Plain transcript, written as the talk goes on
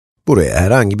Buraya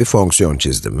herhangi bir fonksiyon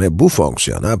çizdim ve bu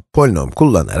fonksiyona polinom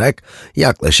kullanarak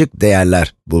yaklaşık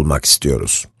değerler bulmak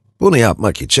istiyoruz. Bunu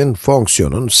yapmak için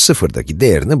fonksiyonun sıfırdaki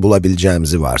değerini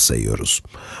bulabileceğimizi varsayıyoruz.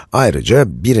 Ayrıca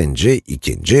birinci,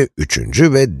 ikinci,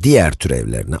 üçüncü ve diğer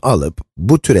türevlerini alıp,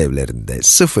 bu türevlerin de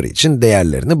sıfır için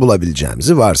değerlerini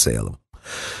bulabileceğimizi varsayalım.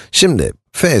 Şimdi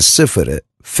f sıfırı,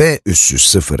 f üssüz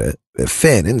sıfırı ve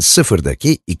f'nin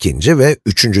sıfırdaki ikinci ve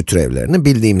üçüncü türevlerini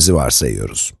bildiğimizi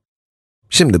varsayıyoruz.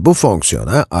 Şimdi bu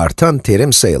fonksiyona artan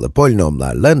terim sayılı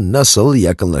polinomlarla nasıl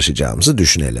yakınlaşacağımızı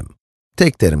düşünelim.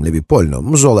 Tek terimli bir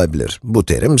polinomumuz olabilir. Bu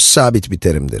terim sabit bir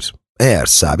terimdir. Eğer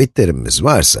sabit terimimiz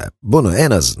varsa, bunu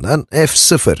en azından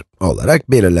f0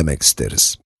 olarak belirlemek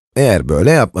isteriz. Eğer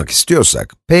böyle yapmak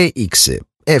istiyorsak, px'i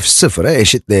f0'a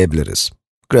eşitleyebiliriz.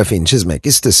 Grafiğini çizmek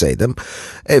isteseydim,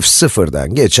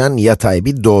 f0'dan geçen yatay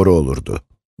bir doğru olurdu.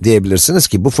 Diyebilirsiniz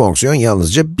ki bu fonksiyon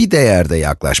yalnızca bir değerde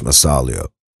yaklaşma sağlıyor.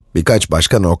 Birkaç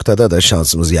başka noktada da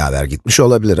şansımız yaver gitmiş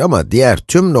olabilir ama diğer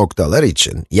tüm noktalar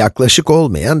için yaklaşık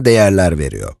olmayan değerler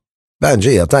veriyor.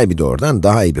 Bence yatay bir doğrudan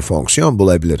daha iyi bir fonksiyon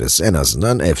bulabiliriz. En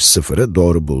azından f0'ı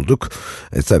doğru bulduk.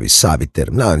 Tabii sabit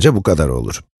terimle ancak bu kadar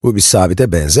olur. Bu bir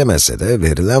sabite benzemese de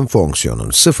verilen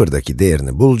fonksiyonun sıfırdaki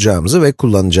değerini bulacağımızı ve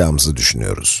kullanacağımızı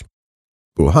düşünüyoruz.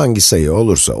 Bu hangi sayı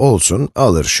olursa olsun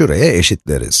alır şuraya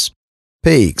eşitleriz.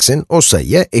 Px'in o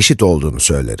sayıya eşit olduğunu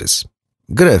söyleriz.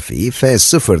 Grafiği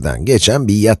f0'dan geçen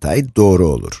bir yatay doğru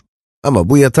olur. Ama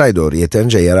bu yatay doğru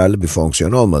yeterince yararlı bir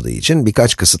fonksiyon olmadığı için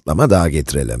birkaç kısıtlama daha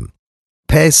getirelim.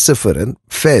 p0'ın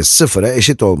f0'a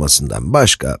eşit olmasından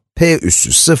başka, p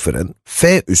üssüz 0'ın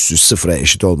f üssüz 0'a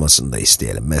eşit olmasını da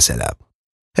isteyelim mesela.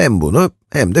 Hem bunu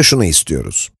hem de şunu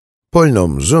istiyoruz.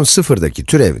 Polinomumuzun sıfırdaki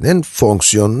türevinin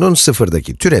fonksiyonunun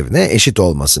sıfırdaki türevine eşit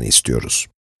olmasını istiyoruz.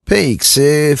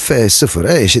 Px'i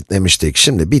f0'a eşitlemiştik.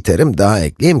 Şimdi bir terim daha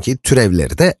ekleyeyim ki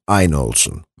türevleri de aynı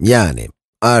olsun. Yani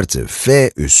artı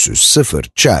f üssüz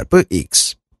 0 çarpı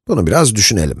x. Bunu biraz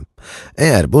düşünelim.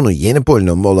 Eğer bunu yeni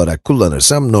polinom olarak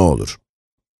kullanırsam ne olur?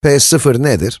 p0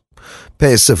 nedir?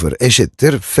 p0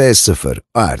 eşittir f0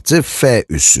 artı f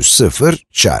üssüz 0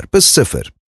 çarpı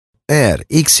 0. Eğer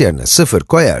x yerine 0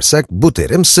 koyarsak bu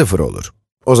terim 0 olur.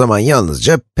 O zaman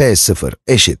yalnızca p0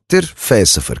 eşittir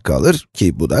f0 kalır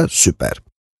ki bu da süper.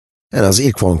 En az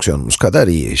ilk fonksiyonumuz kadar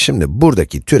iyi. Şimdi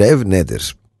buradaki türev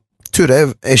nedir? Türev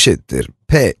eşittir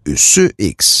p üssü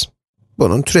x.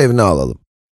 Bunun türevini alalım.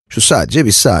 Şu sadece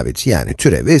bir sabit, yani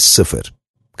türevi 0.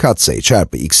 Katsayı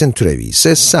çarpı x'in türevi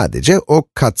ise sadece o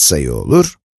katsayı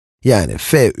olur. Yani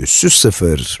f üssü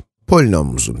 0.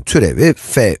 Polinomumuzun türevi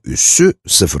f üssü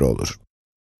 0 olur.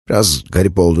 Biraz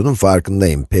garip olduğunun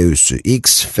farkındayım. P üssü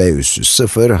x, f üssü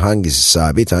 0, hangisi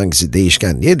sabit, hangisi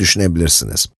değişken diye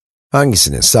düşünebilirsiniz.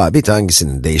 Hangisinin sabit,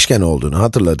 hangisinin değişken olduğunu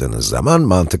hatırladığınız zaman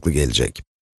mantıklı gelecek.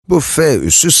 Bu f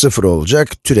üssü 0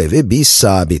 olacak, türevi bir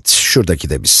sabit. Şuradaki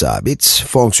de bir sabit.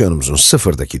 Fonksiyonumuzun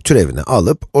sıfırdaki türevini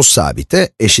alıp o sabite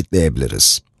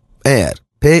eşitleyebiliriz. Eğer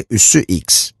p üssü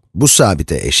x bu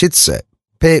sabite eşitse,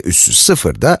 p üssü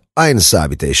 0 da aynı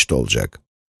sabite eşit olacak.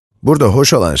 Burada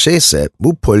hoş olan şey ise,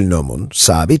 bu polinomun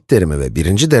sabit terimi ve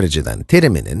birinci dereceden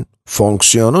teriminin,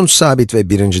 fonksiyonun sabit ve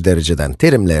birinci dereceden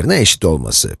terimlerine eşit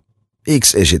olması.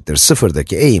 X eşittir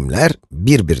 0'daki eğimler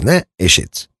birbirine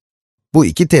eşit. Bu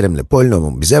iki terimli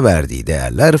polinomun bize verdiği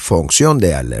değerler, fonksiyon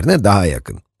değerlerine daha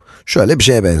yakın. Şöyle bir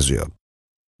şeye benziyor.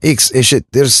 X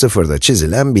eşittir 0'da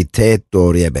çizilen bir teğet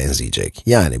doğruya benzeyecek.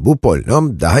 Yani bu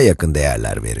polinom daha yakın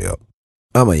değerler veriyor.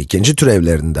 Ama ikinci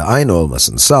türevlerinin de aynı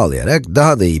olmasını sağlayarak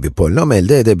daha da iyi bir polinom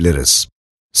elde edebiliriz.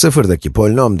 Sıfırdaki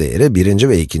polinom değeri birinci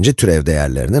ve ikinci türev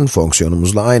değerlerinin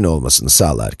fonksiyonumuzla aynı olmasını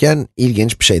sağlarken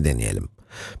ilginç bir şey deneyelim.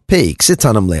 Px'i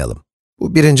tanımlayalım.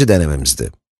 Bu birinci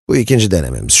denememizdi. Bu ikinci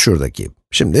denememiz şuradaki.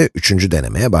 Şimdi üçüncü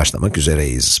denemeye başlamak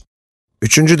üzereyiz.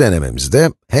 Üçüncü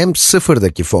denememizde hem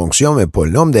sıfırdaki fonksiyon ve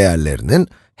polinom değerlerinin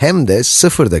hem de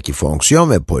sıfırdaki fonksiyon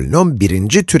ve polinom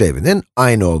birinci türevinin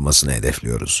aynı olmasını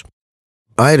hedefliyoruz.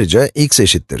 Ayrıca x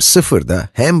eşittir 0'da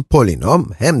hem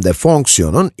polinom hem de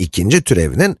fonksiyonun ikinci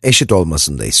türevinin eşit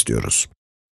olmasını da istiyoruz.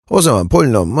 O zaman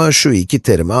polinomuma şu iki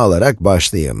terimi alarak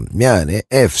başlayayım. Yani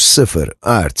f0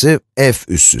 artı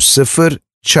f üssü 0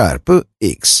 çarpı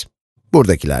x.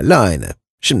 Buradakilerle aynı.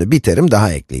 Şimdi bir terim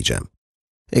daha ekleyeceğim.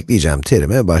 Ekleyeceğim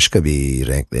terime başka bir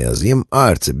renkle yazayım.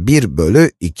 Artı 1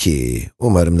 bölü 2.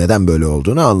 Umarım neden böyle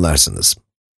olduğunu anlarsınız.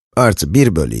 Artı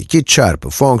 1 bölü 2 çarpı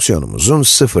fonksiyonumuzun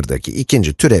sıfırdaki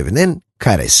ikinci türevinin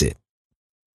karesi.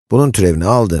 Bunun türevini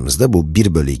aldığımızda bu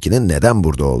 1 bölü 2'nin neden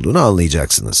burada olduğunu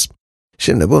anlayacaksınız.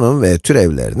 Şimdi bunun ve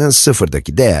türevlerinin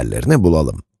sıfırdaki değerlerini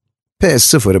bulalım.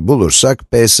 p0'ı bulursak,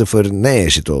 p0 neye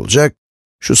eşit olacak?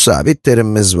 Şu sabit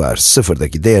terimimiz var.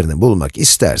 Sıfırdaki değerini bulmak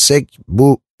istersek,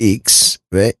 bu x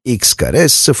ve x kare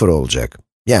 0 olacak.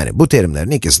 Yani bu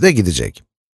terimlerin ikisi de gidecek.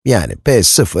 Yani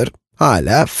p0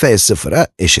 hala f0'a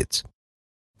eşit.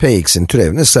 Px'in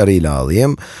türevini sarıyla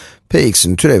alayım.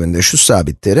 Px'in türevinde şu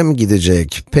sabit terim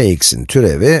gidecek. Px'in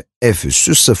türevi f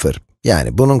üssü 0.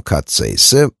 Yani bunun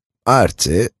katsayısı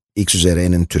artı x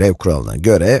üzeri n'in türev kuralına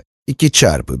göre 2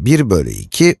 çarpı 1 bölü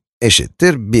 2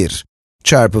 eşittir 1.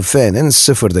 Çarpı f'nin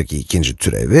sıfırdaki ikinci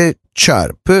türevi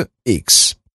çarpı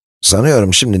x.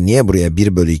 Sanıyorum şimdi niye buraya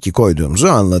 1 bölü 2 koyduğumuzu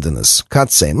anladınız.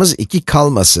 Katsayımız 2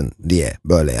 kalmasın diye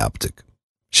böyle yaptık.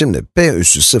 Şimdi p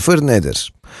üssü 0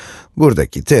 nedir?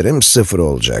 Buradaki terim 0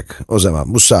 olacak. O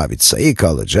zaman bu sabit sayı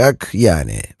kalacak,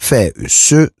 yani f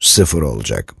üssü 0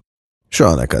 olacak. Şu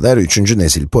ana kadar 3.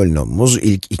 nesil polinomumuz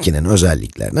ilk ikinin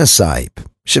özelliklerine sahip.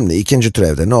 Şimdi ikinci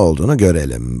türevde ne olduğunu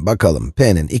görelim. Bakalım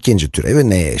p'nin ikinci türevi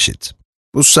neye eşit?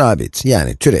 Bu sabit,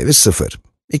 yani türevi 0.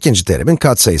 İkinci terimin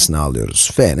katsayısını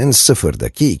alıyoruz. F'nin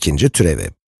sıfırdaki ikinci türevi.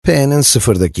 P'nin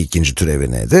sıfırdaki ikinci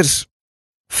türevi nedir?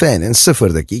 F'nin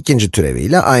sıfırdaki ikinci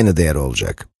türeviyle aynı değer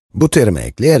olacak. Bu terimi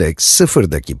ekleyerek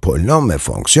sıfırdaki polinom ve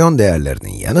fonksiyon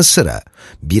değerlerinin yanı sıra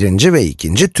birinci ve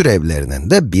ikinci türevlerinin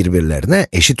de birbirlerine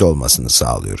eşit olmasını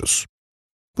sağlıyoruz.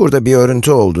 Burada bir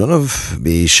örüntü olduğunu,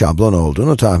 bir şablon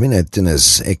olduğunu tahmin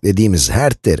ettiniz. Eklediğimiz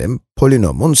her terim,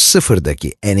 polinomun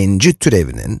sıfırdaki n'inci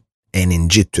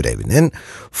türevinin,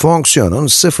 fonksiyonun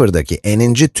sıfırdaki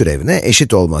n'inci türevine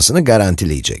eşit olmasını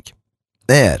garantileyecek.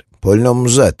 Eğer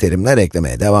polinomumuza terimler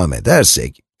eklemeye devam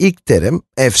edersek, ilk terim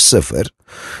f0,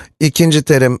 ikinci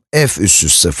terim f üssü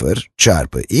 0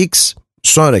 çarpı x,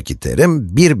 sonraki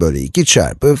terim 1 bölü 2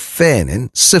 çarpı f'nin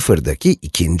sıfırdaki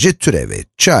ikinci türevi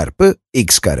çarpı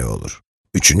x kare olur.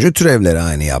 Üçüncü türevleri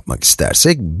aynı yapmak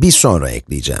istersek, bir sonra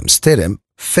ekleyeceğimiz terim,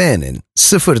 f'nin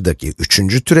sıfırdaki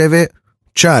üçüncü türevi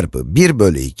çarpı 1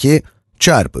 bölü 2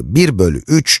 çarpı 1 bölü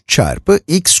 3 çarpı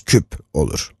x küp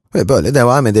olur. Ve böyle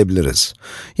devam edebiliriz.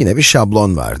 Yine bir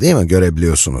şablon var değil mi?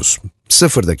 Görebiliyorsunuz.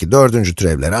 Sıfırdaki dördüncü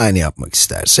türevleri aynı yapmak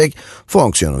istersek,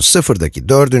 fonksiyonun sıfırdaki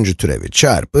dördüncü türevi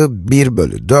çarpı 1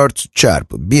 bölü 4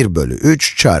 çarpı 1 bölü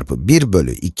 3 çarpı 1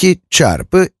 bölü 2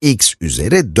 çarpı x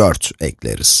üzeri 4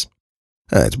 ekleriz.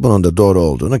 Evet, bunun da doğru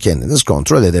olduğunu kendiniz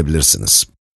kontrol edebilirsiniz.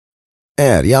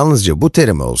 Eğer yalnızca bu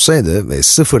terim olsaydı ve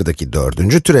sıfırdaki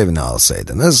dördüncü türevini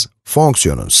alsaydınız,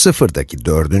 fonksiyonun sıfırdaki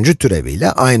dördüncü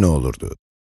türeviyle aynı olurdu.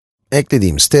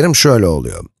 Eklediğimiz terim şöyle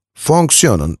oluyor.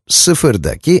 Fonksiyonun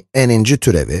sıfırdaki n'inci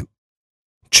türevi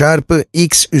çarpı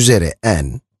x üzeri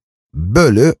n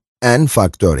bölü n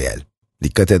faktöriyel.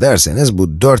 Dikkat ederseniz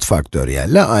bu 4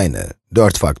 faktöriyelle aynı.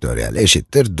 4 faktöriyel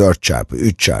eşittir 4 çarpı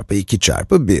 3 çarpı 2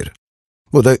 çarpı 1.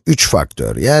 Bu da 3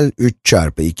 faktöriyel, 3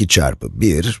 çarpı 2 çarpı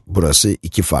 1, burası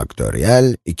 2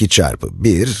 faktöriyel, 2 çarpı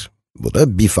 1, bu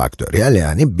da 1 faktöriyel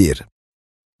yani 1.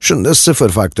 Şunu da 0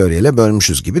 faktöriyele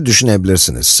bölmüşüz gibi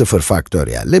düşünebilirsiniz. 0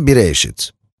 faktöriyelle 1'e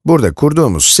eşit. Burada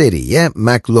kurduğumuz seriye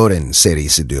Maclaurin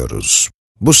serisi diyoruz.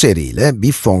 Bu seriyle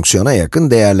bir fonksiyona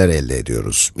yakın değerler elde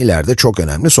ediyoruz. İleride çok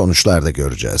önemli sonuçlar da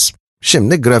göreceğiz.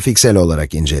 Şimdi grafiksel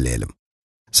olarak inceleyelim.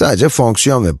 Sadece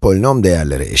fonksiyon ve polinom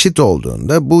değerleri eşit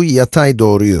olduğunda bu yatay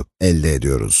doğruyu elde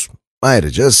ediyoruz.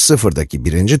 Ayrıca sıfırdaki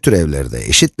birinci türevleri de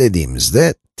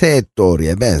eşitlediğimizde teğet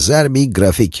doğruya benzer bir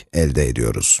grafik elde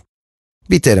ediyoruz.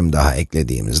 Bir terim daha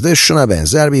eklediğimizde şuna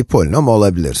benzer bir polinom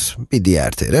olabilir. Bir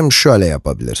diğer terim şöyle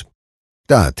yapabilir.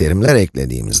 Daha terimler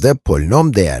eklediğimizde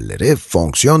polinom değerleri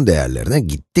fonksiyon değerlerine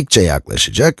gittikçe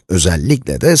yaklaşacak,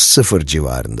 özellikle de 0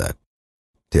 civarında.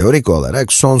 Teorik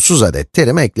olarak sonsuz adet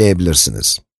terim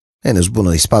ekleyebilirsiniz. Henüz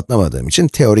bunu ispatlamadığım için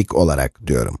teorik olarak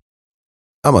diyorum.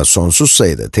 Ama sonsuz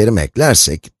sayıda terim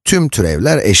eklersek, tüm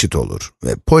türevler eşit olur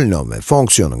ve polinom ve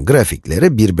fonksiyonun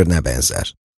grafikleri birbirine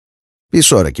benzer. Bir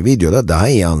sonraki videoda daha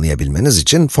iyi anlayabilmeniz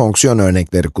için fonksiyon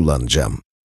örnekleri kullanacağım.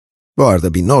 Bu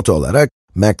arada bir not olarak,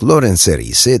 Maclaurin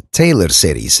serisi, Taylor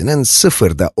serisinin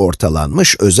sıfırda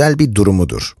ortalanmış özel bir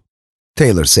durumudur.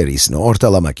 Taylor serisini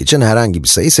ortalamak için herhangi bir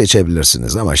sayı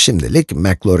seçebilirsiniz ama şimdilik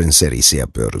Maclaurin serisi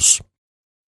yapıyoruz.